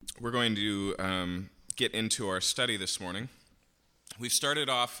We're going to get into our study this morning. We've started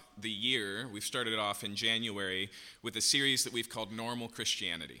off in January with a series that we've called Normal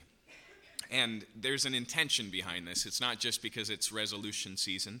Christianity. And there's an intention behind this. It's not just because it's resolution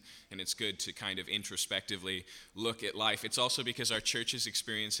season and it's good to kind of introspectively look at life. It's also because our church is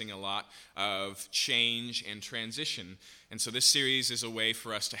experiencing a lot of change and transition. And so this series is a way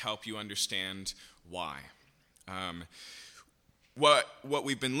for us to help you understand why. What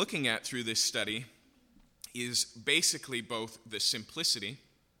we've been looking at through this study is basically both the simplicity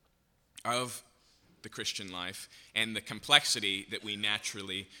of the Christian life and the complexity that we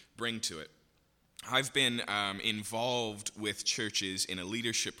naturally bring to it. I've been involved with churches in a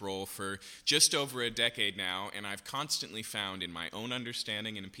leadership role for just over a decade now, and I've constantly found in my own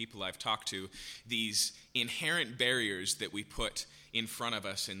understanding and in people I've talked to these inherent barriers that we put in front of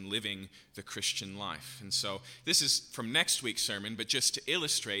us in living the Christian life. And so this is from next week's sermon, but just to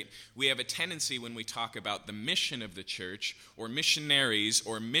illustrate, we have a tendency when we talk about the mission of the church or missionaries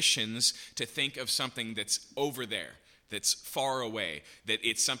or missions to think of something that's over there, that's far away, that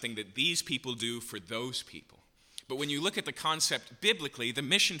it's something that these people do for those people. But when you look at the concept biblically, the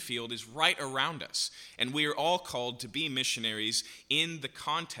mission field is right around us. And we are all called to be missionaries in the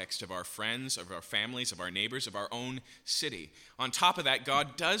context of our friends, of our families, of our neighbors, of our own city. On top of that,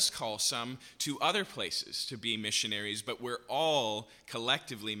 God does call some to other places to be missionaries, but we're all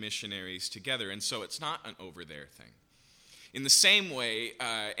collectively missionaries together. And so it's not an over there thing. In the same way,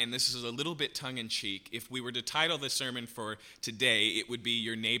 and this is a little bit tongue-in-cheek, if we were to title the sermon for today, it would be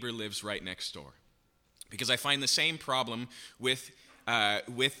Your Neighbor Lives Right Next Door. Because I find the same problem with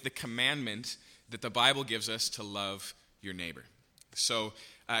the commandment that the Bible gives us to love your neighbor. So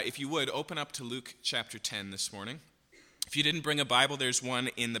if you would, open up to Luke chapter 10 this morning. If you didn't bring a Bible, there's one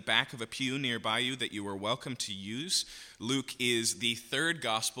in the back of a pew nearby you that you are welcome to use. Luke is the third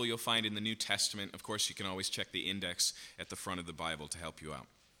gospel you'll find in the New Testament. Of course, you can always check the index at the front of the Bible to help you out.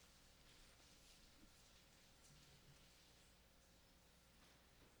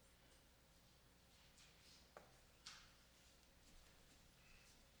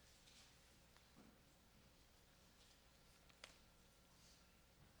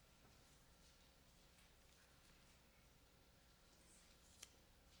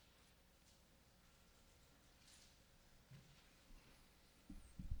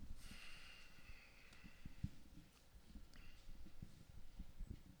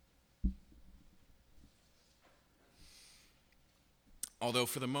 Although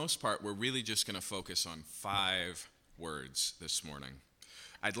for the most part, we're really just going to focus on 5 words this morning.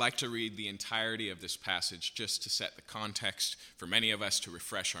 I'd like to read the entirety of this passage just to set the context for many of us to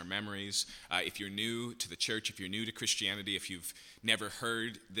refresh our memories. If you're new to the church, if you're new to Christianity, if you've never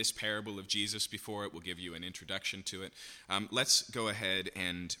heard this parable of Jesus before, it will give you an introduction to it. Let's go ahead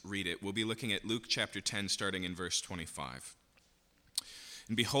and read it. We'll be looking at Luke chapter 10, starting in verse 25.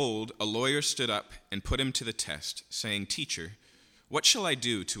 And behold, a lawyer stood up and put him to the test, saying, "Teacher, what shall I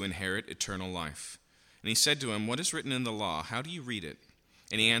do to inherit eternal life?" And he said to him, "What is written in the law? How do you read it?"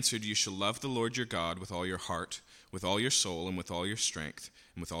 And he answered, "You shall love the Lord your God with all your heart, with all your soul, and with all your strength,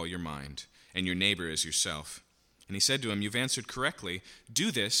 and with all your mind, and your neighbor as yourself." And he said to him, "You've answered correctly.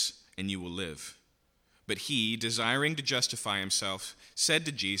 Do this, and you will live." But he, desiring to justify himself, said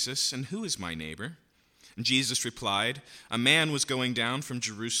to Jesus, "And who is my neighbor?" And Jesus replied, "A man was going down from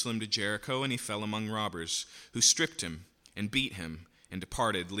Jerusalem to Jericho, and he fell among robbers, who stripped him, and beat him, and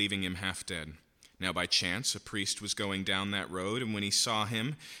departed, leaving him half dead. Now by chance a priest was going down that road, and when he saw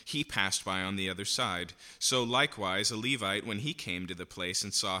him, he passed by on the other side. So likewise a Levite, when he came to the place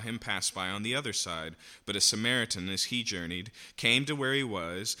and saw him, passed by on the other side. But a Samaritan, as he journeyed, came to where he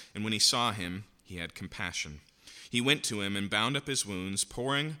was, and when he saw him, he had compassion. He went to him and bound up his wounds,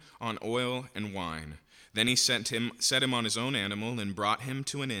 pouring on oil and wine. Then he set him on his own animal and brought him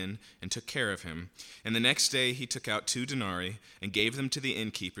to an inn and took care of him. And the next day he took out 2 denarii and gave them to the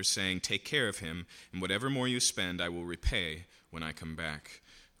innkeeper, saying, "Take care of him, and whatever more you spend I will repay when I come back."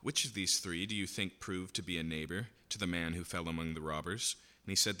 Which of these 3 do you think proved to be a neighbor to the man who fell among the robbers?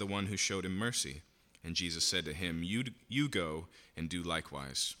 And he said, "The one who showed him mercy." And Jesus said to him, You go and do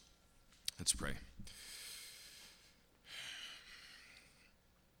likewise." Let's pray.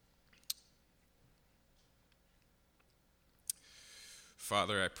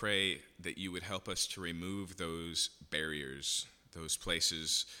 Father, I pray that you would help us to remove those barriers, those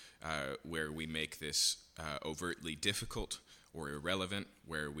places where we make this overtly difficult or irrelevant,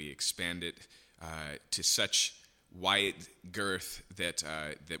 where we expand it to such wide girth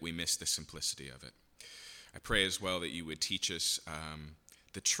that we miss the simplicity of it. I pray as well that you would teach us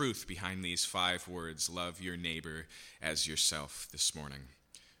the truth behind these 5 words, love your neighbor as yourself, this morning.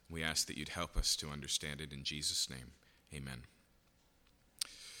 We ask that you'd help us to understand it in Jesus' name. Amen.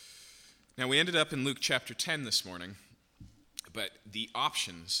 Now, we ended up in Luke chapter 10 this morning, but the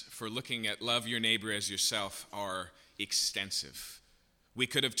options for looking at love your neighbor as yourself are extensive. We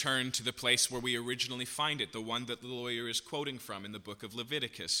could have turned to the place where we originally find it, the one that the lawyer is quoting from in the book of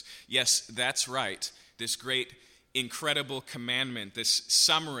Leviticus. Yes, that's right. This great, incredible commandment, this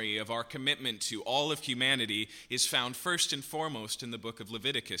summary of our commitment to all of humanity is found first and foremost in the book of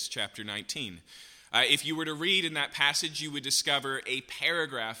Leviticus, chapter 19. If you were to read in that passage, you would discover a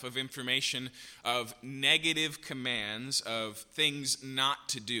paragraph of information of negative commands of things not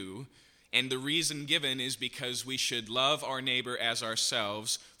to do. And the reason given is because we should love our neighbor as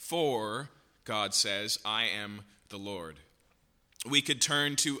ourselves, for, God says, I am the Lord. We could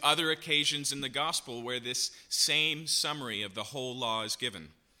turn to other occasions in the gospel where this same summary of the whole law is given.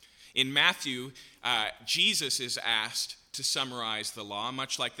 In Matthew, Jesus is asked to summarize the law,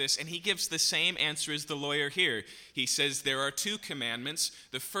 much like this, and he gives the same answer as the lawyer here. He says there are two commandments.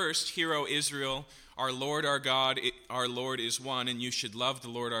 The first, hear, O Israel, our Lord our God, our Lord is one, and you should love the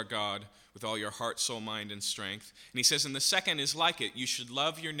Lord our God with all your heart, soul, mind, and strength. And he says, and the second is like it. You should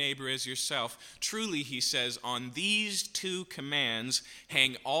love your neighbor as yourself. Truly, he says, on these two commands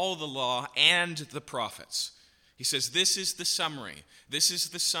hang all the law and the prophets. He says, this is the summary. This is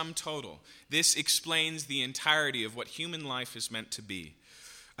the sum total. This explains the entirety of what human life is meant to be.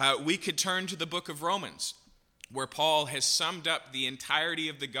 We could turn to the book of Romans, where Paul has summed up the entirety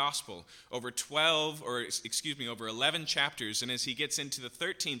of the gospel over 11 chapters. And as he gets into the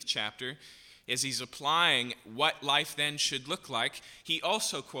 13th chapter, as he's applying what life then should look like, he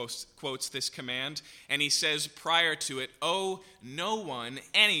also quotes this command, and he says prior to it, owe no one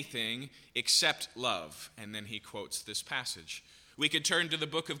anything except love. And then he quotes this passage. We could turn to the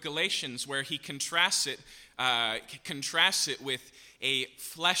book of Galatians, where he contrasts it with a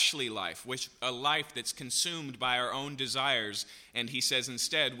fleshly life, a life that's consumed by our own desires. And he says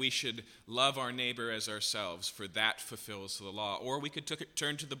instead we should love our neighbor as ourselves, for that fulfills the law. Or we could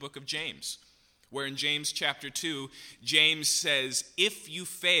turn to the book of James, where in James chapter 2, James says, if you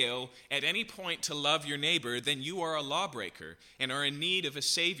fail at any point to love your neighbor, then you are a lawbreaker and are in need of a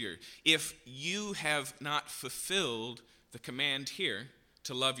Savior. If you have not fulfilled the command here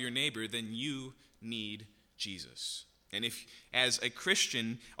to love your neighbor, then you need Jesus. And if, as a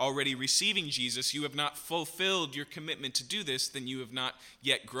Christian already receiving Jesus, you have not fulfilled your commitment to do this, then you have not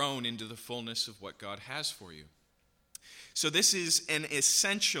yet grown into the fullness of what God has for you. So this is an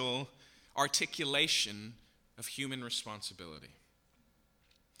essential articulation of human responsibility.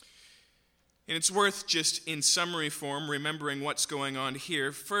 And it's worth just in summary form remembering what's going on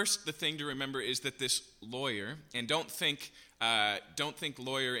here. First, the thing to remember is that this lawyer, and don't think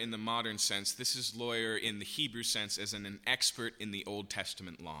lawyer in the modern sense. This is lawyer in the Hebrew sense, as an expert in the Old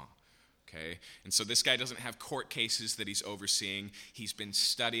Testament law. Okay? And so this guy doesn't have court cases that he's overseeing. He's been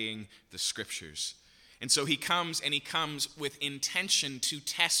studying the scriptures. And so he comes with intention to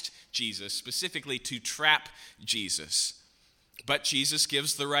test Jesus, specifically to trap Jesus. But Jesus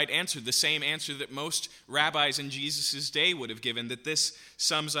gives the right answer, the same answer that most rabbis in Jesus' day would have given, that this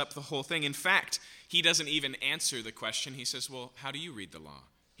sums up the whole thing. In fact, he doesn't even answer the question. He says, well, how do you read the law?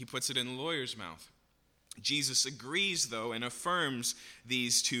 He puts it in the lawyer's mouth. Jesus agrees, though, and affirms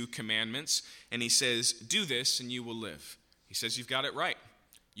these two commandments, and he says, do this and you will live. He says, you've got it right.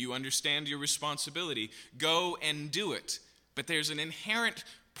 You understand your responsibility. Go and do it. But there's an inherent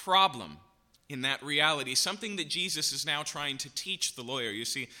problem in that reality, something that Jesus is now trying to teach the lawyer. You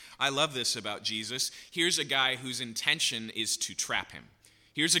see, I love this about Jesus. Here's a guy whose intention is to trap him.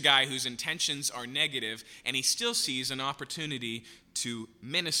 Here's a guy whose intentions are negative, and he still sees an opportunity to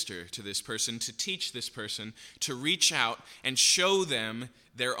minister to this person, to teach this person, to reach out and show them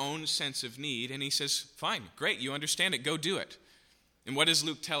their own sense of need. And he says, fine, great, you understand it, go do it. And what does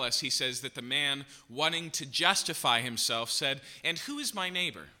Luke tell us? He says that the man, wanting to justify himself, said, and who is my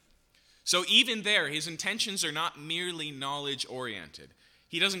neighbor? So even there, his intentions are not merely knowledge-oriented.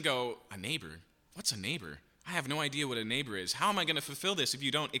 He doesn't go, a neighbor? What's a neighbor? I have no idea what a neighbor is. How am I going to fulfill this if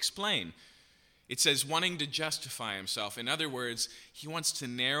you don't explain? It says wanting to justify himself. In other words, he wants to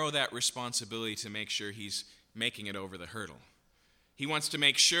narrow that responsibility to make sure he's making it over the hurdle. He wants to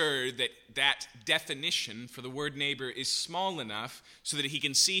make sure that that definition for the word neighbor is small enough so that he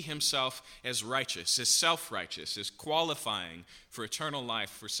can see himself as righteous, as self-righteous, as qualifying for eternal life,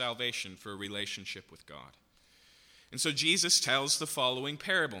 for salvation, for a relationship with God. And so Jesus tells the following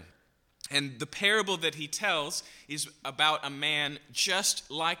parable. And the parable that he tells is about a man just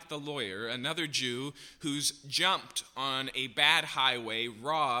like the lawyer, another Jew who's jumped on a bad highway,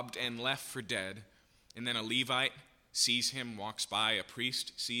 robbed, and left for dead. And then a Levite sees him, walks by, a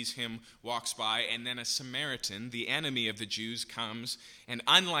priest sees him, walks by, and then a Samaritan, the enemy of the Jews, comes and,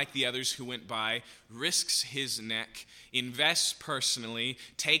 unlike the others who went by, risks his neck, invests personally,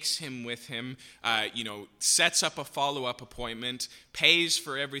 takes him with him, sets up a follow-up appointment, pays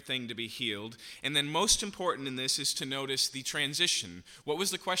for everything to be healed. And then most important in this is to notice the transition. What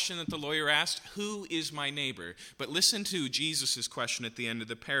was the question that the lawyer asked? Who is my neighbor? But listen to Jesus' question at the end of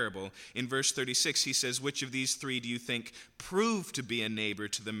the parable. In verse 36, he says, which of these three do you think proved to be a neighbor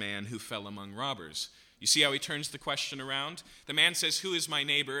to the man who fell among robbers? You see how he turns the question around? The man says, who is my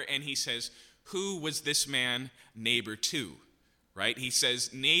neighbor? And he says, who was this man neighbor to? Right? He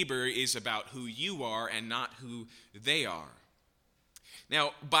says neighbor is about who you are and not who they are.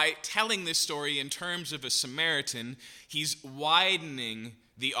 Now, by telling this story in terms of a Samaritan, he's widening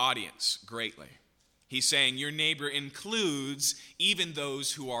the audience greatly. He's saying your neighbor includes even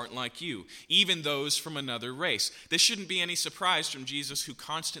those who aren't like you, even those from another race. This shouldn't be any surprise from Jesus, who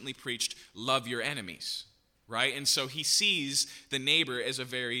constantly preached, love your enemies, right? And so he sees the neighbor as a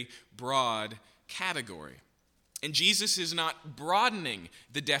very broad category. And Jesus is not broadening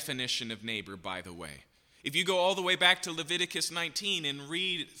the definition of neighbor, by the way. If you go all the way back to Leviticus 19 and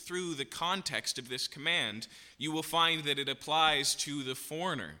read through the context of this command, you will find that it applies to the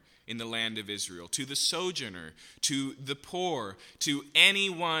foreigner in the land of Israel, to the sojourner, to the poor, to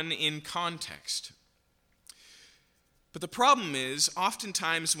anyone in context. But the problem is,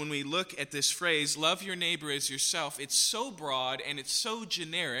 oftentimes when we look at this phrase, love your neighbor as yourself, it's so broad and it's so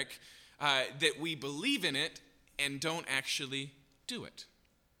generic that we believe in it and don't actually do it.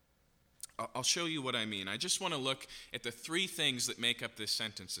 I'll show you what I mean. I just want to look at the three things that make up this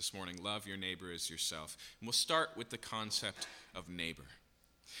sentence this morning, love your neighbor as yourself. And we'll start with the concept of neighbor.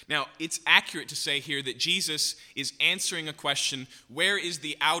 Now, it's accurate to say here that Jesus is answering a question, where is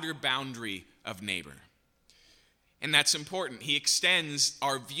the outer boundary of neighbor? And that's important. He extends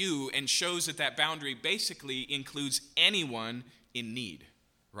our view and shows that that boundary basically includes anyone in need,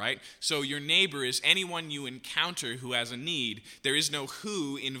 right? So your neighbor is anyone you encounter who has a need. There is no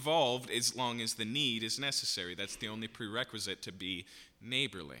who involved as long as the need is necessary. That's the only prerequisite to be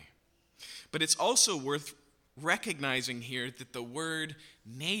neighborly. But it's also worth recognizing here that the word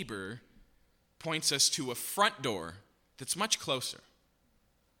neighbor points us to a front door that's much closer,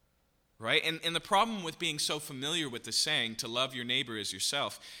 right? And the problem with being so familiar with the saying, to love your neighbor as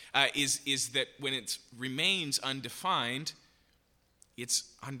yourself, is that when it remains undefined, it's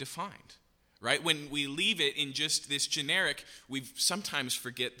undefined, right? When we leave it in just this generic, we sometimes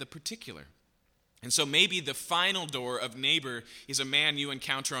forget the particular. And so maybe the final door of neighbor is a man you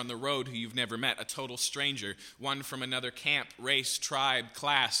encounter on the road who you've never met, a total stranger, one from another camp, race, tribe,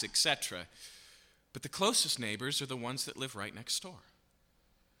 class, etc. But the closest neighbors are the ones that live right next door.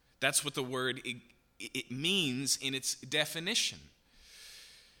 That's what the word it means in its definition.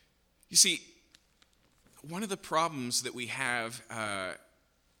 You see, one of the problems that we have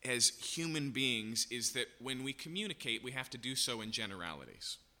as human beings is that when we communicate, we have to do so in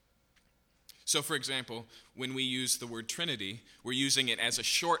generalities. So, for example, when we use the word Trinity, we're using it as a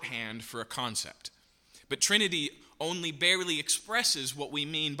shorthand for a concept. But Trinity only barely expresses what we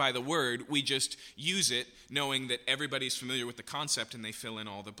mean by the word. We just use it knowing that everybody's familiar with the concept and they fill in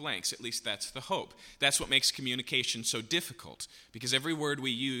all the blanks. At least that's the hope. That's what makes communication so difficult, because every word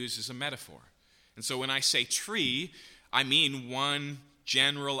we use is a metaphor. And so when I say tree, I mean one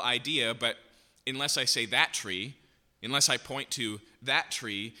general idea, but unless I say that tree, unless I point to that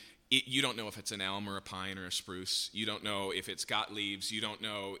tree, you don't know if it's an elm or a pine or a spruce. You don't know if it's got leaves. You don't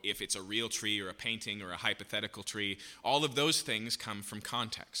know if it's a real tree or a painting or a hypothetical tree. All of those things come from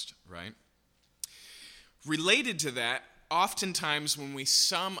context, right? Related to that, oftentimes when we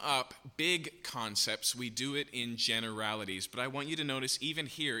sum up big concepts, we do it in generalities. But I want you to notice, even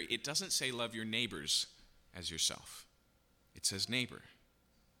here, it doesn't say love your neighbors as yourself. It says neighbor.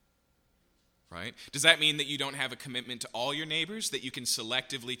 Right? Does that mean that you don't have a commitment to all your neighbors, that you can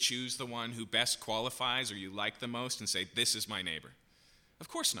selectively choose the one who best qualifies or you like the most and say, this is my neighbor? Of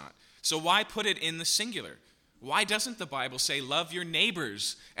course not. So why put it in the singular? Why doesn't the Bible say, love your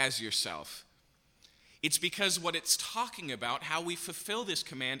neighbors as yourself? It's because what it's talking about, how we fulfill this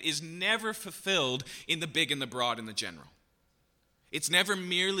command, is never fulfilled in the big and the broad and the general. It's never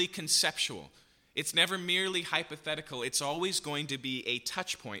merely conceptual. It's never merely hypothetical. It's always going to be a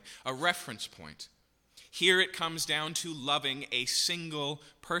touch point, a reference point. Here it comes down to loving a single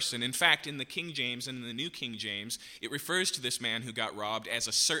person. In fact, in the King James and in the New King James, it refers to this man who got robbed as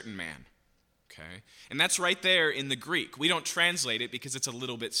a certain man. Okay? And that's right there in the Greek. We don't translate it because it's a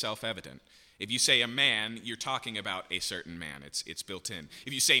little bit self-evident. If you say a man, you're talking about a certain man. It's built in.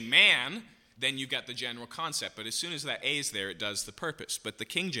 If you say man, then you got the general concept. But as soon as that A is there, it does the purpose. But the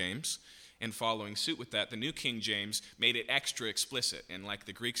King James, and following suit with that, the New King James made it extra explicit, and like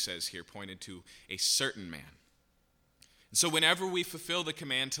the Greek says here, pointed to a certain man. And so whenever we fulfill the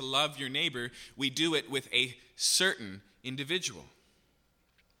command to love your neighbor, we do it with a certain individual.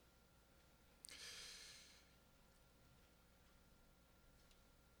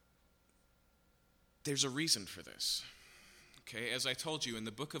 There's a reason for this. Okay, as I told you, in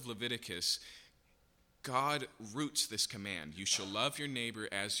the book of Leviticus, God roots this command. You shall love your neighbor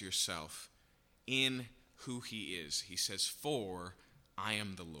as yourself in who he is. He says, for I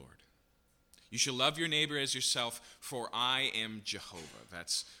am the Lord. You shall love your neighbor as yourself, for I am Jehovah.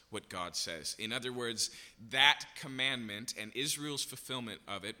 That's what God says. In other words, that commandment and Israel's fulfillment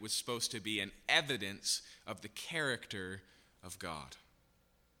of it was supposed to be an evidence of the character of God.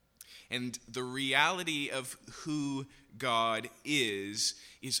 And the reality of who God is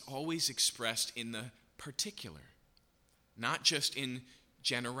always expressed in the particular, not just in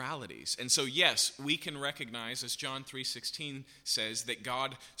generalities. And so, yes, we can recognize, as John 3:16 says, that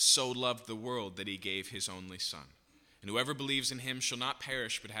God so loved the world that he gave his only Son. And whoever believes in him shall not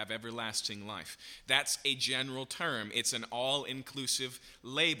perish but have everlasting life. That's a general term. It's an all-inclusive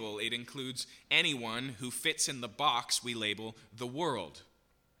label. It includes anyone who fits in the box we label the world.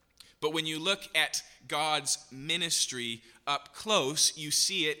 But when you look at God's ministry up close, you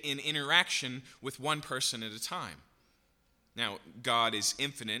see it in interaction with one person at a time. Now, God is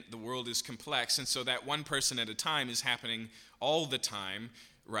infinite, the world is complex, and so that one person at a time is happening all the time,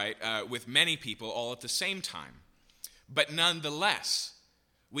 right, with many people all at the same time. But nonetheless,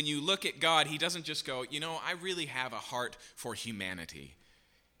 when you look at God, he doesn't just go, I really have a heart for humanity.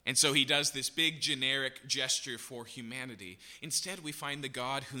 And so he does this big generic gesture for humanity. Instead, we find the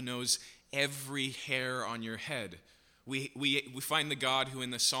God who knows every hair on your head. We find the God who in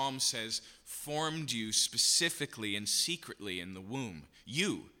the Psalm says, formed you specifically and secretly in the womb.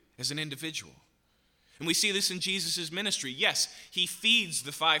 You, as an individual. And we see this in Jesus' ministry. Yes, he feeds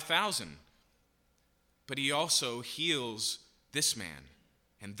the 5,000. But he also heals this man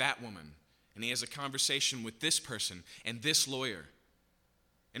and that woman. And he has a conversation with this person and this lawyer.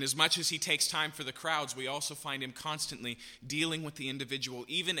 And as much as he takes time for the crowds, we also find him constantly dealing with the individual,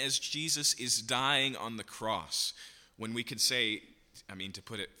 even as Jesus is dying on the cross. When we could say, to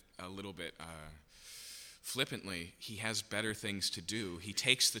put it a little bit flippantly, he has better things to do. He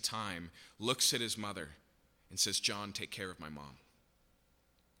takes the time, looks at his mother, and says, John, take care of my mom.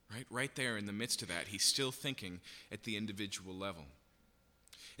 Right there in the midst of that, he's still thinking at the individual level.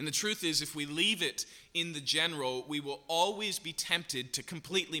 And the truth is, if we leave it in the general, we will always be tempted to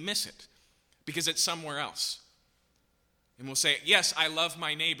completely miss it because it's somewhere else. And we'll say, yes, I love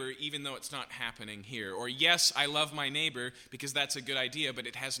my neighbor even though it's not happening here. Or yes, I love my neighbor because that's a good idea, but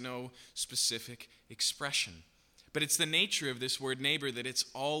it has no specific expression. But it's the nature of this word neighbor that it's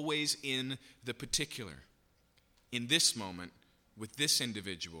always in the particular. In this moment, with this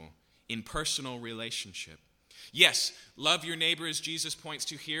individual, in personal relationship. Yes, love your neighbor, as Jesus points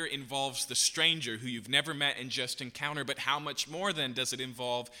to here, involves the stranger who you've never met and just encounter, but how much more then does it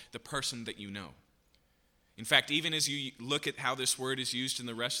involve the person that you know? In fact, even as you look at how this word is used in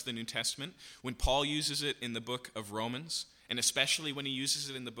the rest of the New Testament, when Paul uses it in the book of Romans, and especially when he uses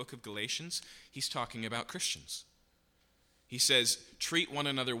it in the book of Galatians, he's talking about Christians. He says, treat one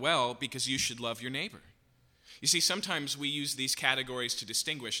another well because you should love your neighbor. You see, sometimes we use these categories to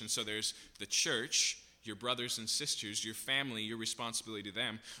distinguish, and so there's the church, your brothers and sisters, your family, your responsibility to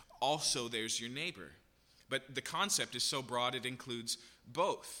them. Also, there's your neighbor. But the concept is so broad, it includes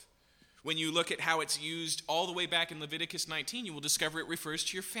both. When you look at how it's used all the way back in Leviticus 19, you will discover it refers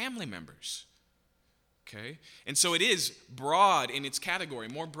to your family members. Okay? And so it is broad in its category,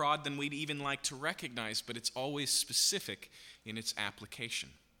 more broad than we'd even like to recognize, but it's always specific in its application.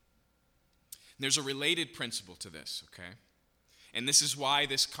 There's a related principle to this, okay? And this is why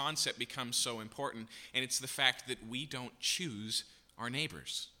this concept becomes so important, and it's the fact that we don't choose our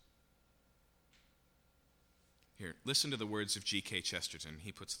neighbors. Here, listen to the words of G.K. Chesterton.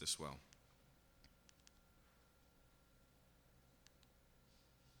 He puts this well.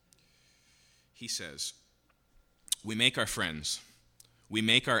 He says, we make our friends, we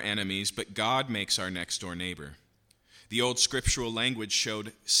make our enemies, but God makes our next door neighbor. The old scriptural language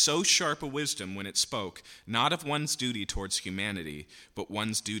showed so sharp a wisdom when it spoke, not of one's duty towards humanity, but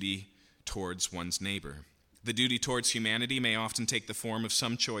one's duty towards one's neighbor. The duty towards humanity may often take the form of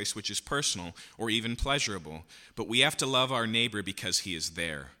some choice which is personal or even pleasurable, but we have to love our neighbor because he is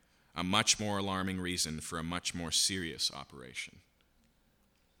there, a much more alarming reason for a much more serious operation.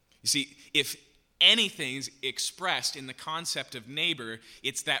 You see, if anything is expressed in the concept of neighbor,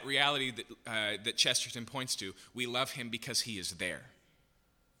 it's that reality that Chesterton points to. We love him because he is there,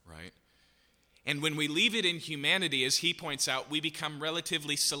 right? And when we leave it in humanity, as he points out, we become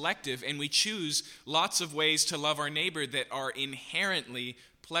relatively selective and we choose lots of ways to love our neighbor that are inherently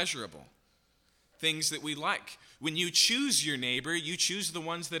pleasurable, things that we like. When you choose your neighbor, you choose the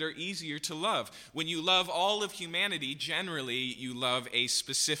ones that are easier to love. When you love all of humanity, generally you love a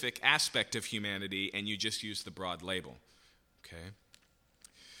specific aspect of humanity and you just use the broad label, okay?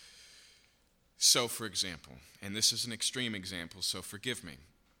 So, for example, and this is an extreme example, so forgive me,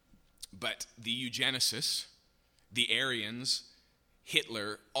 but the eugenicists, the Aryans,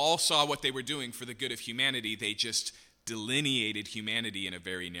 Hitler, all saw what they were doing for the good of humanity. They just delineated humanity in a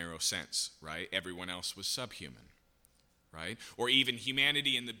very narrow sense, right? Everyone else was subhuman, right? Or even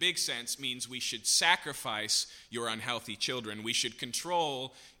humanity in the big sense means we should sacrifice your unhealthy children. We should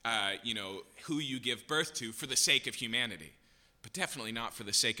control, who you give birth to for the sake of humanity, but definitely not for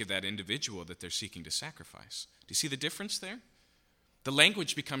the sake of that individual that they're seeking to sacrifice. Do you see the difference there? The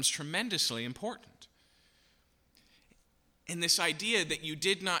language becomes tremendously important. And this idea that you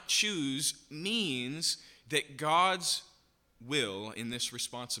did not choose means that God's will in this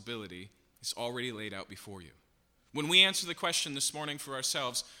responsibility is already laid out before you. When we answer the question this morning for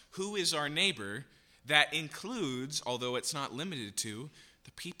ourselves, who is our neighbor? That includes, although it's not limited to,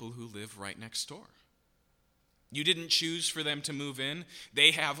 the people who live right next door. You didn't choose for them to move in.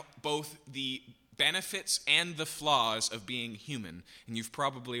 They have both the benefits and the flaws of being human, and you've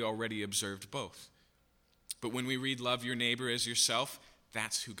probably already observed both. But when we read love your neighbor as yourself,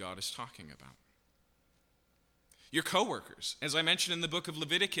 that's who God is talking about. Your coworkers, as I mentioned in the book of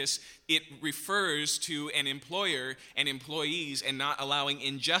Leviticus, it refers to an employer and employees and not allowing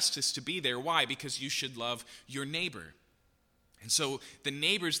injustice to be there. Why? Because you should love your neighbor. And so the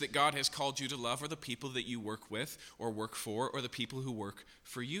neighbors that God has called you to love are the people that you work with or work for, or the people who work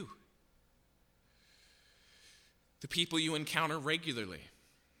for you. The people you encounter regularly,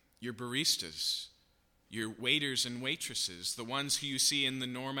 your baristas, your waiters and waitresses, the ones who you see in the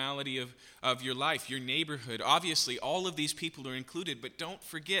normality of your life, your neighborhood. Obviously, all of these people are included, but don't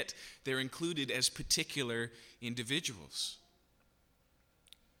forget they're included as particular individuals.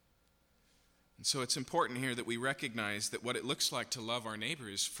 And so it's important here that we recognize that what it looks like to love our neighbor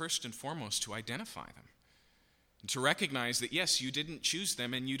is first and foremost to identify them. And to recognize that, yes, you didn't choose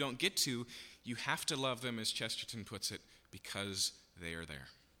them and you don't get to. You have to love them, as Chesterton puts it, because they are there.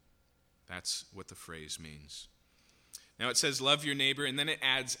 That's what the phrase means. Now it says, love your neighbor, and then it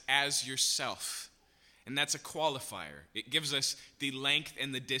adds, as yourself. And that's a qualifier. It gives us the length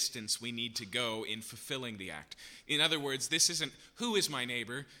and the distance we need to go in fulfilling the act. In other words, this isn't who is my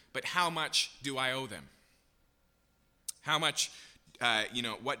neighbor, but how much do I owe them? How much,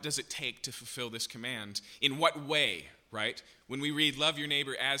 what does it take to fulfill this command? In what way, right? When we read, love your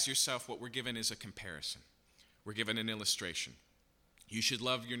neighbor as yourself, what we're given is a comparison. We're given an illustration. You should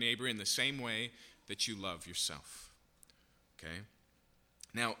love your neighbor in the same way that you love yourself. Okay?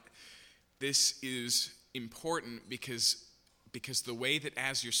 Now, this is important because the way that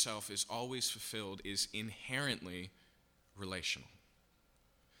as yourself is always fulfilled is inherently relational.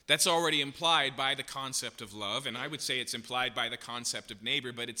 That's already implied by the concept of love, and I would say it's implied by the concept of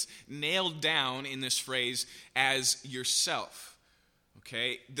neighbor, but it's nailed down in this phrase, as yourself.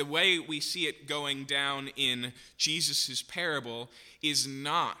 Okay, the way we see it going down in Jesus' parable is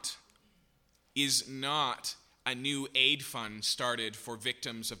not a new aid fund started for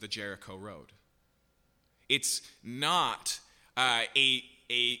victims of the Jericho Road. It's not a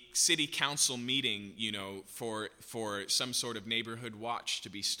city council meeting, for some sort of neighborhood watch to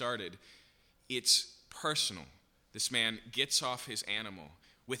be started. It's personal. This man gets off his animal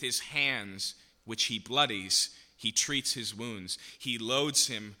with his hands, which he bloodies. He treats his wounds. He loads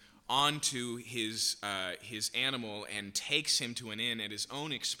him onto his animal and takes him to an inn at his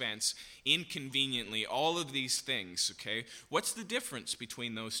own expense, inconveniently, all of these things, okay? What's the difference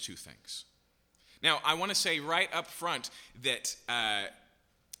between those two things? Now, I want to say right up front that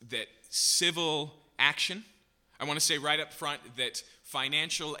civil action, I want to say right up front that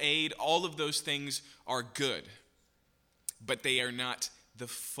financial aid, all of those things are good, but they are not the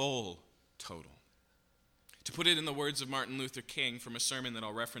full total. To put it in the words of Martin Luther King from a sermon that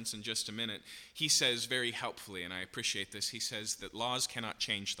I'll reference in just a minute, he says very helpfully, and I appreciate this, he says that laws cannot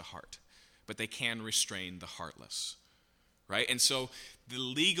change the heart, but they can restrain the heartless, right? And so the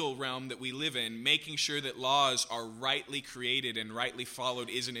legal realm that we live in, making sure that laws are rightly created and rightly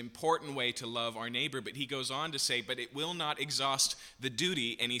followed is an important way to love our neighbor, but he goes on to say, but it will not exhaust the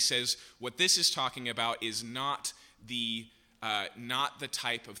duty, and he says what this is talking about is not the not the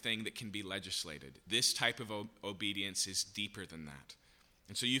type of thing that can be legislated. This type of obedience is deeper than that.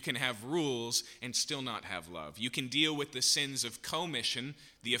 And so you can have rules and still not have love. You can deal with the sins of commission,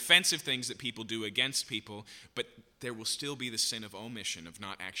 the offensive things that people do against people, but there will still be the sin of omission, of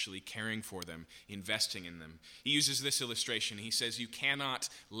not actually caring for them, investing in them. He uses this illustration. He says you cannot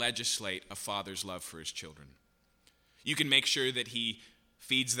legislate a father's love for his children. You can make sure that he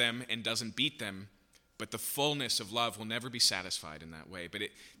feeds them and doesn't beat them, but the fullness of love will never be satisfied in that way. But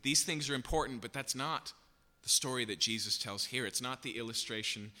these things are important, but that's not the story that Jesus tells here. It's not the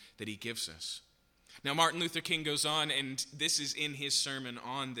illustration that he gives us. Now, Martin Luther King goes on, and this is in his sermon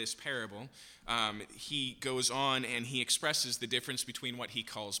on this parable. He goes on and he expresses the difference between what he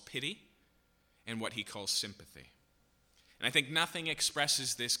calls pity and what he calls sympathy. And I think nothing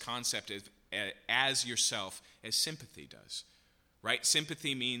expresses this concept as yourself as sympathy does. Right?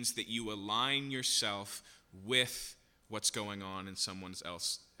 Sympathy means that you align yourself with what's going on in someone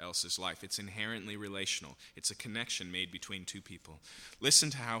else's life. It's inherently relational. It's a connection made between two people. Listen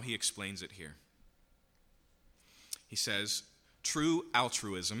to how he explains it here. He says, true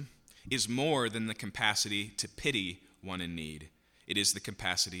altruism is more than the capacity to pity one in need. It is the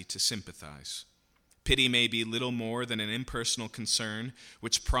capacity to sympathize. Pity may be little more than an impersonal concern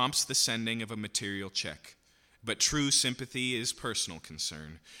which prompts the sending of a material check. But true sympathy is personal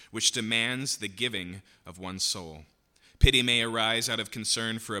concern, which demands the giving of one's soul. Pity may arise out of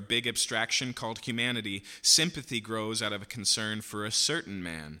concern for a big abstraction called humanity. Sympathy grows out of a concern for a certain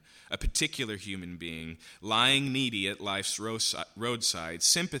man, a particular human being, lying needy at life's roadside.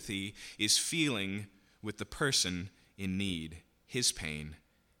 Sympathy is feeling with the person in need, his pain,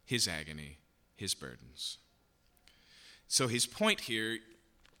 his agony, his burdens. So his point here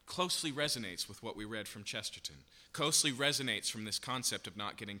closely resonates with what we read from Chesterton, closely resonates from this concept of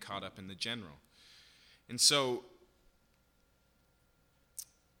not getting caught up in the general. And so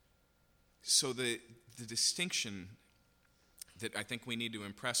the distinction that I think we need to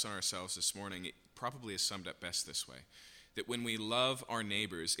impress on ourselves this morning, it probably is summed up best this way. That when we love our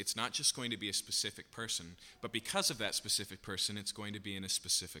neighbors, it's not just going to be a specific person, but because of that specific person, it's going to be in a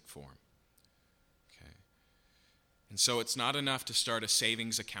specific form. Okay. And so it's not enough to start a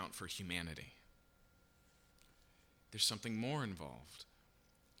savings account for humanity. There's something more involved.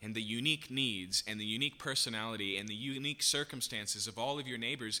 And the unique needs and the unique personality and the unique circumstances of all of your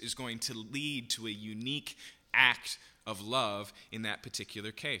neighbors is going to lead to a unique act of love in that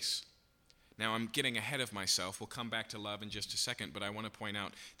particular case. Now, I'm getting ahead of myself. We'll come back to love in just a second, but I want to point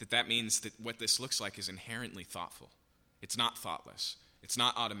out that means that what this looks like is inherently thoughtful. It's not thoughtless. It's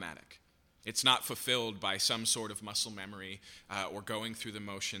not automatic. It's not fulfilled by some sort of muscle memory or going through the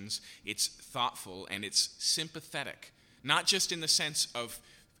motions. It's thoughtful and it's sympathetic, not just in the sense of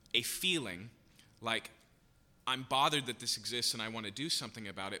a feeling like I'm bothered that this exists and I want to do something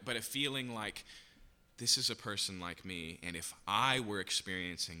about it, but a feeling like this is a person like me, and if I were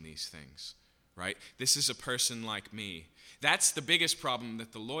experiencing these things, right? This is a person like me. That's the biggest problem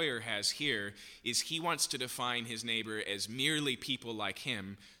that the lawyer has here, is he wants to define his neighbor as merely people like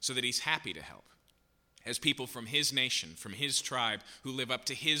him so that he's happy to help. As people from his nation, from his tribe, who live up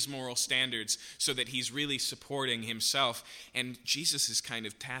to his moral standards so that he's really supporting himself. And Jesus is kind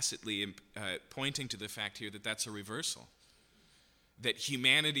of tacitly pointing to the fact here that that's a reversal. That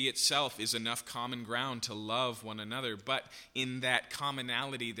humanity itself is enough common ground to love one another, but in that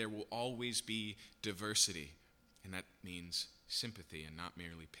commonality there will always be diversity. And that means sympathy and not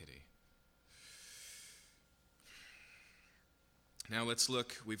merely pity. Now let's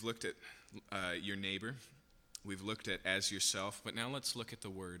look. We've looked at your neighbor. We've looked at as yourself, but now let's look at the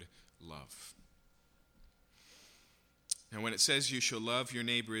word love. Now, when it says you shall love your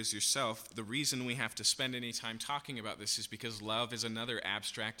neighbor as yourself, the reason we have to spend any time talking about this is because love is another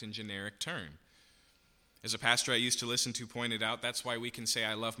abstract and generic term. As a pastor I used to listen to pointed out, that's why we can say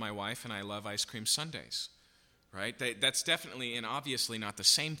I love my wife and I love ice cream sundaes, right? That's definitely and obviously not the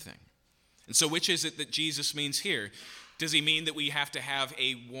same thing. And so which is it that Jesus means here? Does he mean that we have to have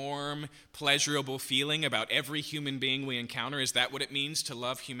a warm, pleasurable feeling about every human being we encounter? Is that what it means to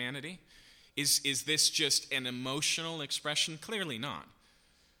love humanity? Is this just an emotional expression? Clearly not.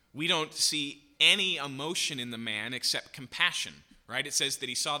 We don't see any emotion in the man except compassion, right? It says that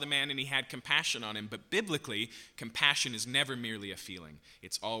he saw the man and he had compassion on him, but biblically, compassion is never merely a feeling.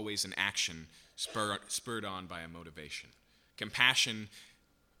 It's always an action spurred on by a motivation. Compassion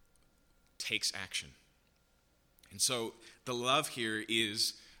takes action. And so the love here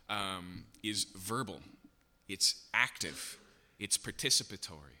is verbal, it's active, it's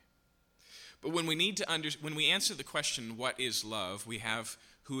participatory. But when we answer the question, what is love, we have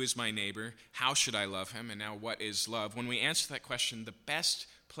Who is my neighbor? How should I love him? And now, what is love? When we answer that question, the best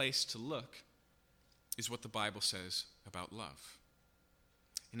place to look is what the Bible says about love.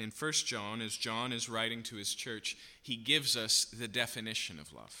 And in 1 John, as John is writing to his church, he gives us the definition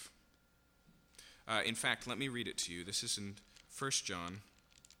of love. In fact, let me read it to you. This is in 1 John.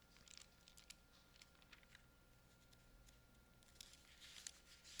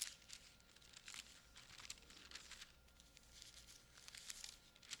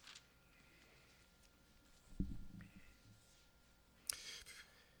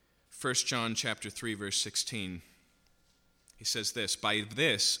 First John chapter 3, verse 16. He says this, "By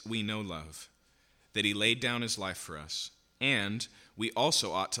this we know love, that he laid down his life for us, and we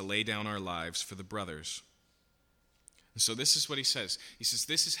also ought to lay down our lives for the brothers." And so this is what he says. He says,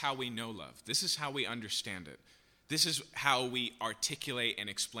 this is how we know love. This is how we understand it. This is how we articulate and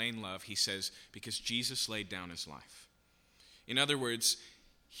explain love, he says, because Jesus laid down his life. In other words,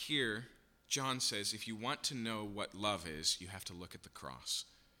 here, John says, if you want to know what love is, you have to look at the cross.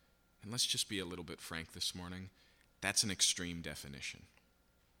 And let's just be a little bit frank this morning. That's an extreme definition.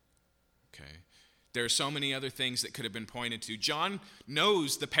 Okay? There are so many other things that could have been pointed to. John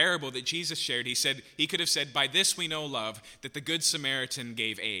knows the parable that Jesus shared. He could have said, by this we know love, that the Good Samaritan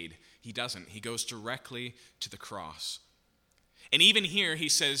gave aid. He doesn't. He goes directly to the cross. And even here he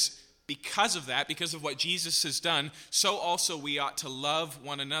says, because of that, because of what Jesus has done, so also we ought to love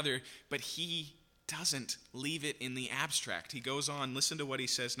one another. But he doesn't leave it in the abstract. He goes on, listen to what he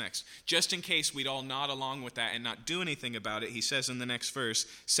says next. Just in case we'd all nod along with that and not do anything about it, he says in the next verse,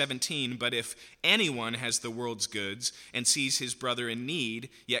 17, "But if anyone has the world's goods and sees his brother in need,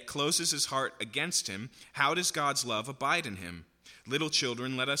 yet closes his heart against him, how does God's love abide in him? Little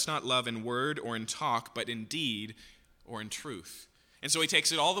children, let us not love in word or in talk, but in deed or in truth." And so he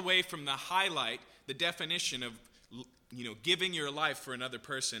takes it all the way from the highlight, the definition of, giving your life for another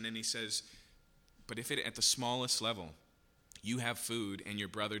person, and he says, but if at the smallest level, you have food and your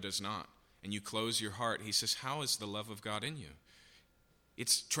brother does not, and you close your heart, he says, how is the love of God in you?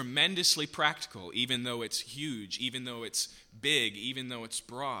 It's tremendously practical, even though it's huge, even though it's big, even though it's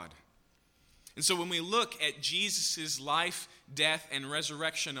broad. And so when we look at Jesus' life, death, and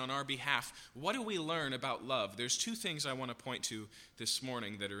resurrection on our behalf, what do we learn about love? There's two things I want to point to this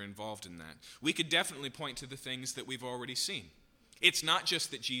morning that are involved in that. We could definitely point to the things that we've already seen. It's not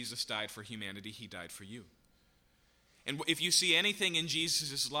just that Jesus died for humanity, he died for you. And if you see anything in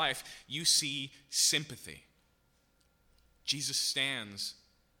Jesus' life, you see sympathy. Jesus stands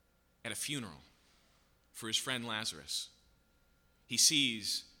at a funeral for his friend Lazarus. He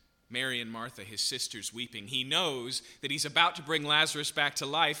sees Mary and Martha, his sisters, weeping. He knows that he's about to bring Lazarus back to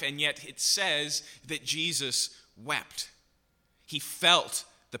life, and yet it says that Jesus wept. He felt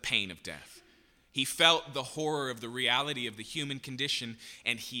the pain of death. He felt the horror of the reality of the human condition,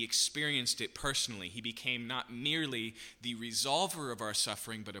 and he experienced it personally. He became not merely the resolver of our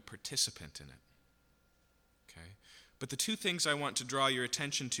suffering, but a participant in it. Okay? But the two things I want to draw your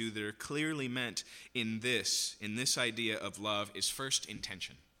attention to that are clearly meant in this idea of love is first,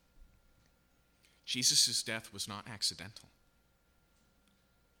 intention. Jesus' death was not accidental.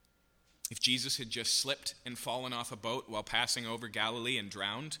 If Jesus had just slipped and fallen off a boat while passing over Galilee and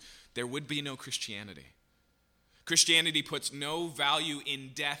drowned, there would be no Christianity. Christianity puts no value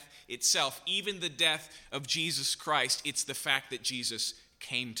in death itself, even the death of Jesus Christ. It's the fact that Jesus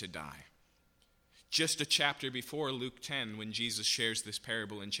came to die. Just a chapter before Luke 10, when Jesus shares this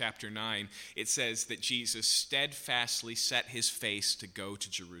parable in chapter 9, it says that Jesus steadfastly set his face to go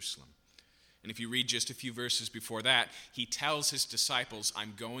to Jerusalem. And if you read just a few verses before that, he tells his disciples,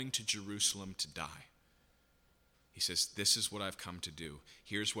 I'm going to Jerusalem to die. He says, this is what I've come to do.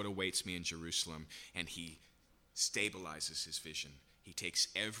 Here's what awaits me in Jerusalem. And he stabilizes his vision. He takes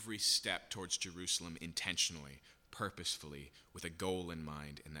every step towards Jerusalem intentionally, purposefully, with a goal in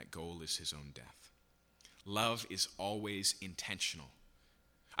mind, and that goal is his own death. Love is always intentional.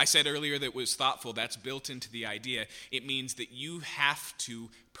 I said earlier that it was thoughtful. That's built into the idea. It means that you have to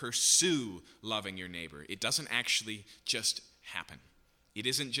pursue loving your neighbor. It doesn't actually just happen. It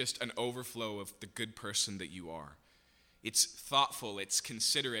isn't just an overflow of the good person that you are. It's thoughtful. It's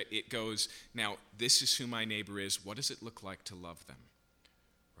considerate. It goes, now, this is who my neighbor is. What does it look like to love them?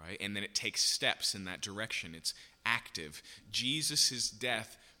 Right? And then it takes steps in that direction. It's active. Jesus'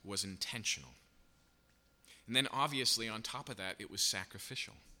 death was intentional. And then obviously on top of that, it was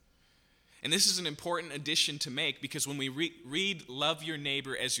sacrificial. And this is an important addition to make because when we read love your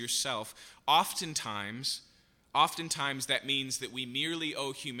neighbor as yourself, oftentimes that means that we merely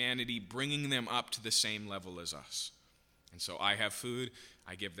owe humanity bringing them up to the same level as us. And so I have food,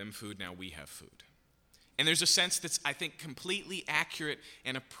 I give them food, now we have food. And there's a sense that's, I think, completely accurate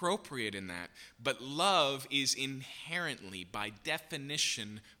and appropriate in that. But love is inherently, by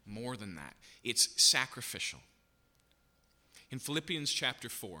definition, more than that. It's sacrificial. In Philippians chapter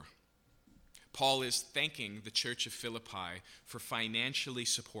 4, Paul is thanking the church of Philippi for financially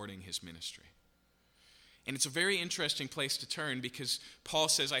supporting his ministry. And it's a very interesting place to turn because Paul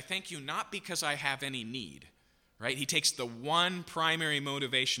says, I thank you not because I have any need. Right? He takes the one primary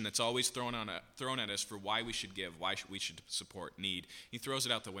motivation that's always thrown at us for why we should give, why we should support need. He throws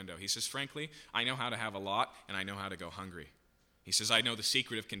it out the window. He says, frankly, I know how to have a lot and I know how to go hungry. He says, I know the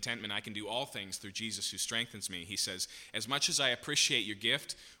secret of contentment. I can do all things through Jesus who strengthens me. He says, as much as I appreciate your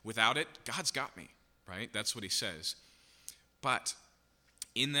gift, without it, God's got me. Right? That's what he says. But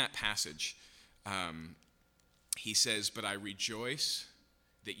in that passage, he says, but I rejoice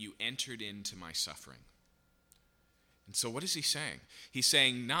that you entered into my suffering. And so what is he saying? He's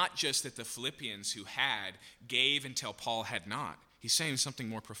saying not just that the Philippians who had gave until Paul had not. He's saying something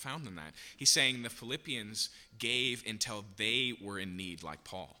more profound than that. He's saying the Philippians gave until they were in need like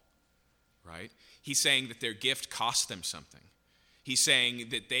Paul, right? He's saying that their gift cost them something. He's saying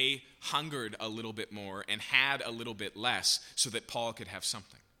that they hungered a little bit more and had a little bit less so that Paul could have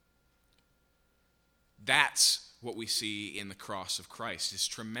something. That's what we see in the cross of Christ, his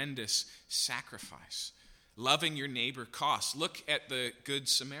tremendous sacrifice. Loving your neighbor costs. Look at the Good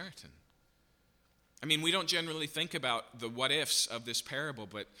Samaritan. I mean, we don't generally think about the what ifs of this parable,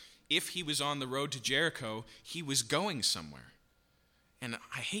 but if he was on the road to Jericho, he was going somewhere. And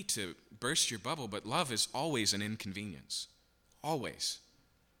I hate to burst your bubble, but love is always an inconvenience. Always.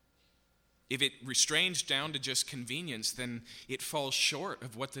 If it restrains down to just convenience, then it falls short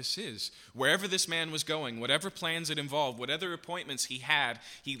of what this is. Wherever this man was going, whatever plans it involved, whatever appointments he had,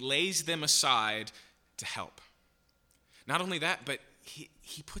 he lays them aside to help. Not only that, but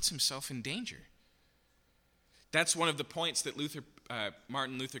he puts himself in danger. That's one of the points that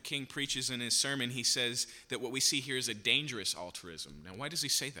Martin Luther King preaches in his sermon. He says that what we see here is a dangerous altruism. Now, why does he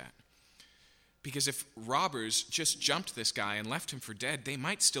say that? Because if robbers just jumped this guy and left him for dead, they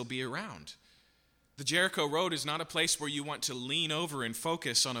might still be around. The Jericho Road is not a place where you want to lean over and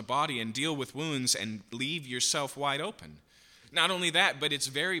focus on a body and deal with wounds and leave yourself wide open. Not only that, but it's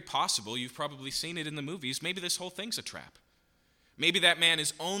very possible, you've probably seen it in the movies, maybe this whole thing's a trap. Maybe that man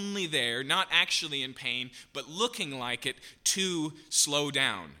is only there, not actually in pain, but looking like it to slow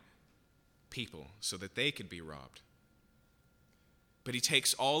down people so that they could be robbed. But he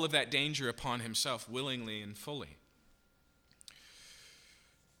takes all of that danger upon himself willingly and fully.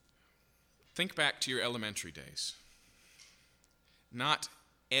 Think back to your elementary days. Not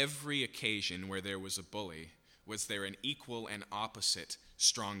every occasion where there was a bully was there an equal and opposite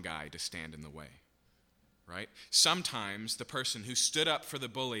strong guy to stand in the way, right? Sometimes the person who stood up for the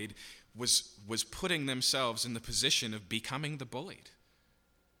bullied was putting themselves in the position of becoming the bullied.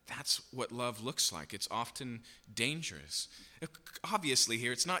 That's what love looks like. It's often dangerous. Obviously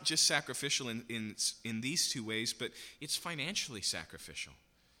here, it's not just sacrificial in these two ways, but it's financially sacrificial.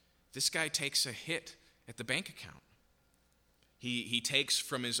 This guy takes a hit at the bank account. He takes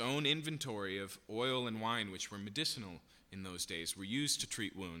from his own inventory of oil and wine, which were medicinal in those days, were used to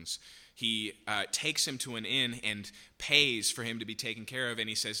treat wounds. He takes him to an inn and pays for him to be taken care of, and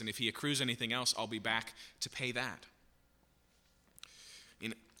he says, and if he accrues anything else, I'll be back to pay that.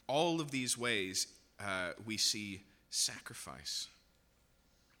 In all of these ways, we see sacrifice.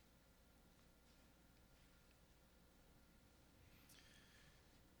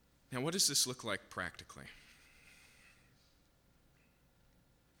 Now, what does this look like practically?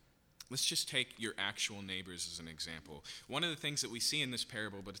 Let's just take your actual neighbors as an example. One of the things that we see in this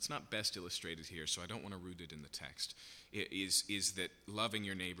parable, but it's not best illustrated here, so I don't want to root it in the text, is that loving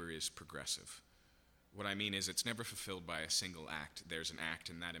your neighbor is progressive. What I mean is it's never fulfilled by a single act. There's an act,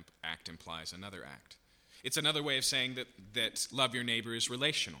 and that act implies another act. It's another way of saying that love your neighbor is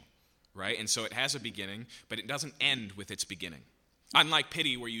relational, right? And so it has a beginning, but it doesn't end with its beginning. Unlike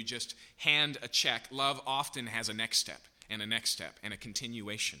pity, where you just hand a check, love often has a next step, and a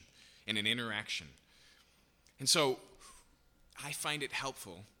continuation, and an interaction. And so I find it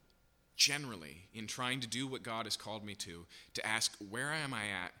helpful, generally, in trying to do what God has called me to ask, where am I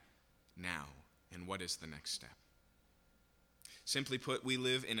at now, and what is the next step? Simply put, we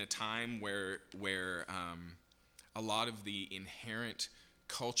live in a time where a lot of the inherent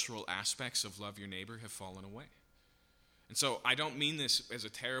cultural aspects of love your neighbor have fallen away. And so I don't mean this as a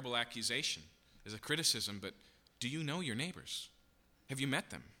terrible accusation, as a criticism, but do you know your neighbors? Have you met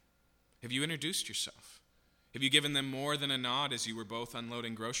them? Have you introduced yourself? Have you given them more than a nod as you were both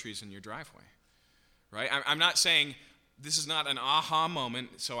unloading groceries in your driveway? Right? I'm not saying this is not an aha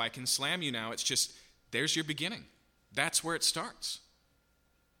moment, so I can slam you now. It's just There's your beginning. That's where it starts.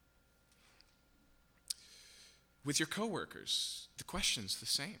 With your coworkers, the question's the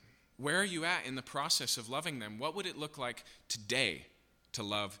same. Where are you at in the process of loving them? What would it look like today to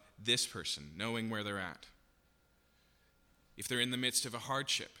love this person, knowing where they're at? If they're in the midst of a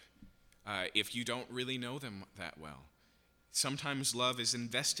hardship, if you don't really know them that well, sometimes love is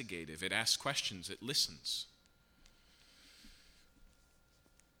investigative. It asks questions. It listens.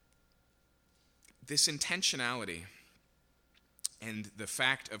 This intentionality and the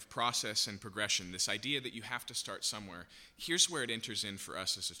fact of process and progression, this idea that you have to start somewhere, here's where it enters in for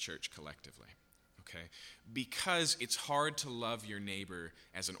us as a church collectively, okay? Because it's hard to love your neighbor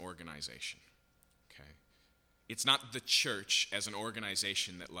as an organization, okay? It's not the church as an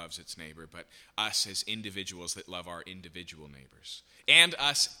organization that loves its neighbor, but us as individuals that love our individual neighbors, and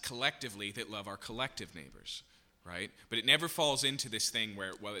us collectively that love our collective neighbors, right? But it never falls into this thing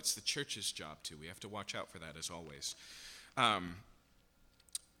where, well, it's the church's job too. We have to watch out for that as always.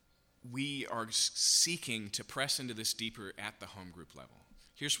 We are seeking to press into this deeper at the home group level.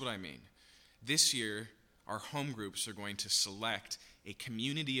 Here's what I mean. This year, our home groups are going to select a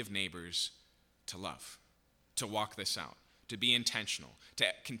community of neighbors to love, to walk this out, to be intentional, to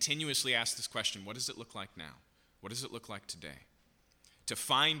continuously ask this question, what does it look like now? What does it look like today? To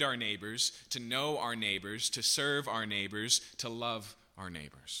find our neighbors, to know our neighbors, to serve our neighbors, to love our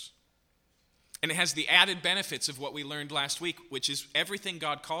neighbors. And it has the added benefits of what we learned last week, which is everything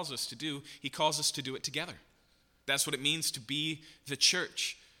God calls us to do, he calls us to do it together. That's what it means to be the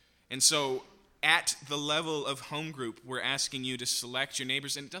church. And so at the level of home group, we're asking you to select your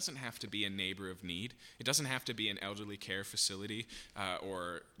neighbors, and it doesn't have to be a neighbor of need. It doesn't have to be an elderly care facility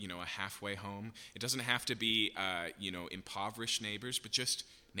or a halfway home. It doesn't have to be impoverished neighbors, but just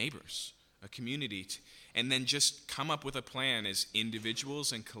neighbors, a community. And then just come up with a plan as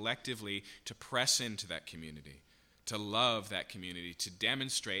individuals and collectively to press into that community, to love that community, to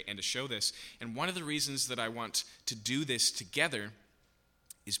demonstrate and to show this. And one of the reasons that I want to do this together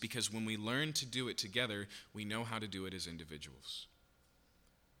is because when we learn to do it together, we know how to do it as individuals.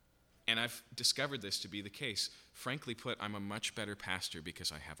 And I've discovered this to be the case. Frankly put, I'm a much better pastor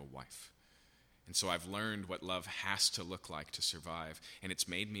because I have a wife. And so I've learned what love has to look like to survive, and it's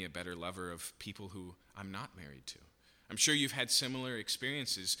made me a better lover of people who I'm not married to. I'm sure you've had similar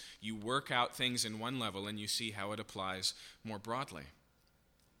experiences. You work out things in one level, and you see how it applies more broadly.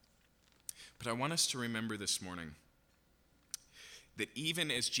 But I want us to remember this morning that even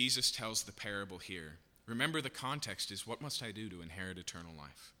as Jesus tells the parable here, remember the context is, what must I do to inherit eternal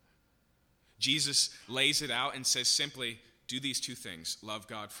life? Jesus lays it out and says simply, do these two things: love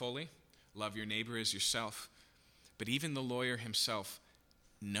God fully, love your neighbor as yourself. But even the lawyer himself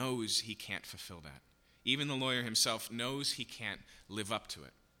knows he can't fulfill that. Even the lawyer himself knows he can't live up to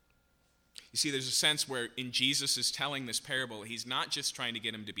it. You see, there's a sense where in Jesus is telling this parable, he's not just trying to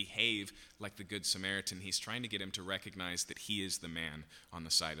get him to behave like the Good Samaritan. He's trying to get him to recognize that he is the man on the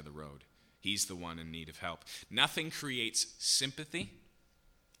side of the road. He's the one in need of help. Nothing creates sympathy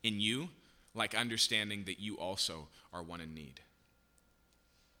in you like understanding that you also are one in need.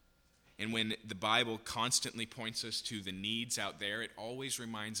 And when the Bible constantly points us to the needs out there, it always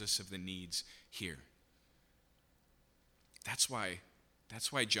reminds us of the needs here. That's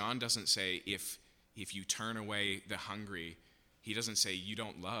why John doesn't say if you turn away the hungry, he doesn't say you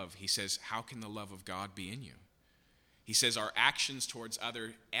don't love. He says, how can the love of God be in you? He says our actions towards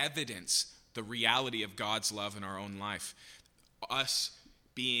other evidence the reality of God's love in our own life. Us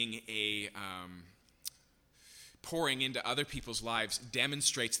being pouring into other people's lives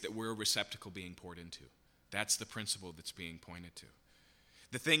demonstrates that we're a receptacle being poured into. That's the principle that's being pointed to.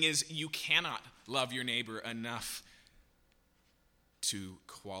 The thing is, you cannot love your neighbor enough to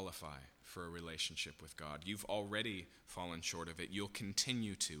qualify for a relationship with God. You've already fallen short of it. You'll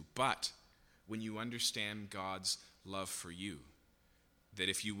continue to. But when you understand God's love for you, that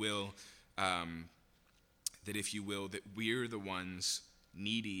if you will, that we're the ones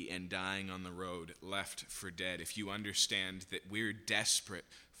needy and dying on the road, left for dead, if you understand that we're desperate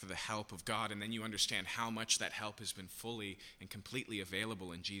for the help of God, and then you understand how much that help has been fully and completely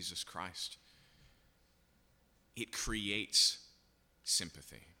available in Jesus Christ, it creates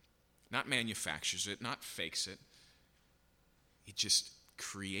sympathy. Not manufactures it, not fakes it. It just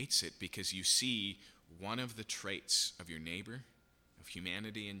creates it because you see one of the traits of your neighbor, of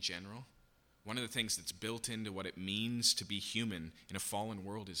humanity in general. One of the things that's built into what it means to be human in a fallen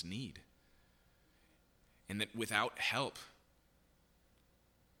world is need. And that without help,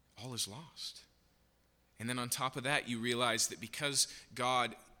 all is lost. And then on top of that, you realize that because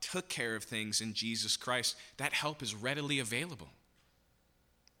God took care of things in Jesus Christ, that help is readily available.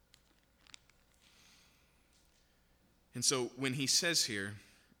 And so when he says here,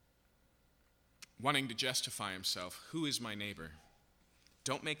 wanting to justify himself, who is my neighbor?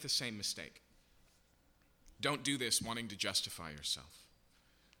 Don't make the same mistake. Don't do this wanting to justify yourself,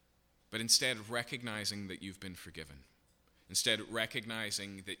 but instead recognizing that you've been forgiven. Instead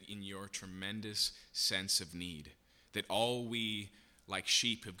recognizing that in your tremendous sense of need, that all we like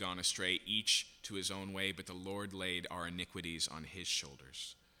sheep have gone astray, each to his own way, but the Lord laid our iniquities on his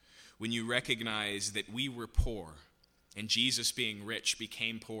shoulders. When you recognize that we were poor, and Jesus being rich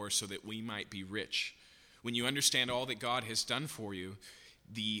became poor so that we might be rich. When you understand all that God has done for you,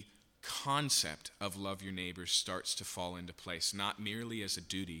 the concept of love your neighbors starts to fall into place, not merely as a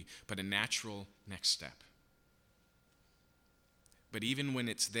duty, but a natural next step. But even when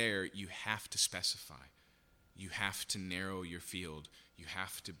it's there, you have to specify. You have to narrow your field. You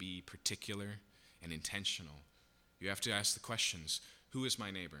have to be particular and intentional. You have to ask the questions, who is my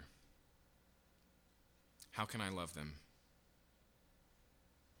neighbor? How can I love them?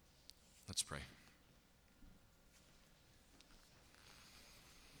 Let's pray.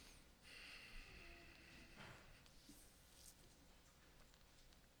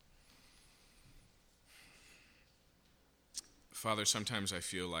 Father, sometimes I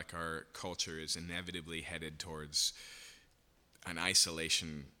feel like our culture is inevitably headed towards an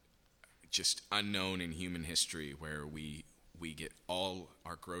isolation just unknown in human history, where we get all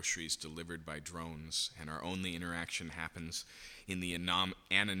our groceries delivered by drones, and our only interaction happens in the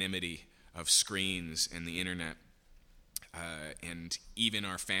anonymity of screens and the internet. And even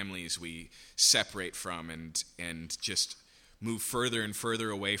our families we separate from and just move further and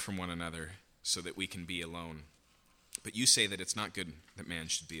further away from one another so that we can be alone. But you say that it's not good that man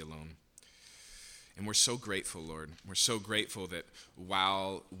should be alone. And we're so grateful, Lord. We're so grateful that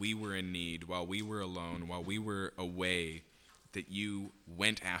while we were in need, while we were alone, while we were away, that you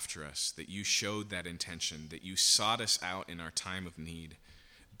went after us, that you showed that intention, that you sought us out in our time of need,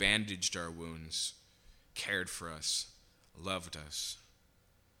 bandaged our wounds, cared for us, loved us.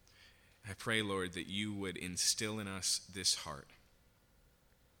 I pray, Lord, that you would instill in us this heart,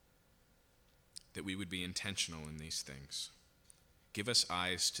 that we would be intentional in these things. Give us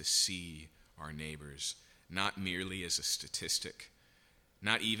eyes to see our neighbors, not merely as a statistic,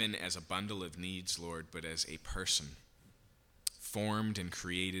 not even as a bundle of needs, Lord, but as a person formed and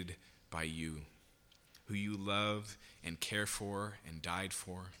created by you, who you love and care for and died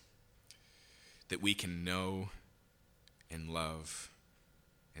for, that we can know and love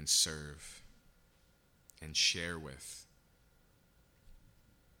and serve and share with.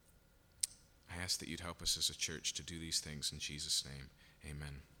 I ask that you'd help us as a church to do these things in Jesus' name.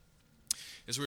 Amen.